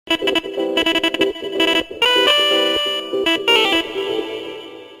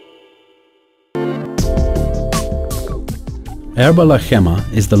Erba Lachema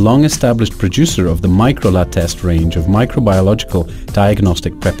is the long-established producer of the MicroLab range of microbiological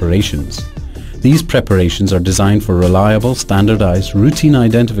diagnostic preparations. These preparations are designed for reliable, standardized, routine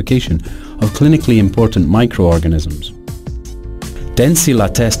identification of clinically important microorganisms.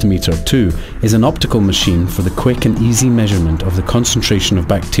 DensiLab 2 is an optical machine for the quick and easy measurement of the concentration of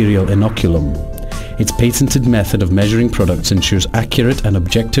bacterial inoculum. Its patented method of measuring products ensures accurate and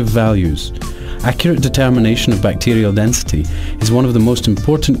objective values. Accurate determination of bacterial density is one of the most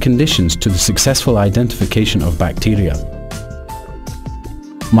important conditions to the successful identification of bacteria.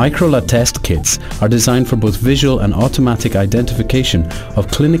 MicroLab test kits are designed for both visual and automatic identification of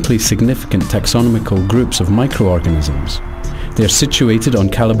clinically significant taxonomical groups of microorganisms. They are situated on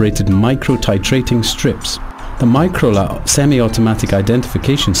calibrated micro-titrating strips. The MicroLab semi-automatic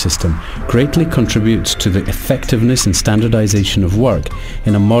identification system greatly contributes to the effectiveness and standardization of work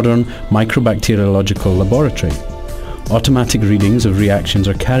in a modern microbacteriological laboratory. Automatic readings of reactions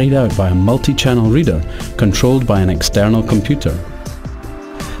are carried out by a multi-channel reader controlled by an external computer.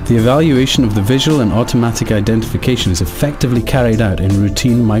 The evaluation of the visual and automatic identification is effectively carried out in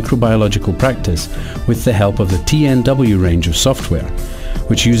routine microbiological practice with the help of the TNW range of software,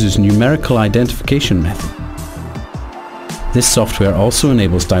 which uses numerical identification method. This software also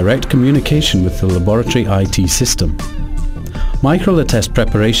enables direct communication with the laboratory IT system. MicroLab test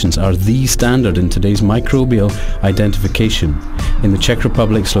preparations are the standard in today's microbial identification in the Czech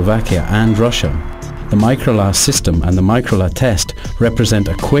Republic, Slovakia and Russia. The MicroLab system and the MicroLab test represent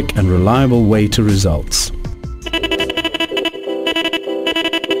a quick and reliable way to results.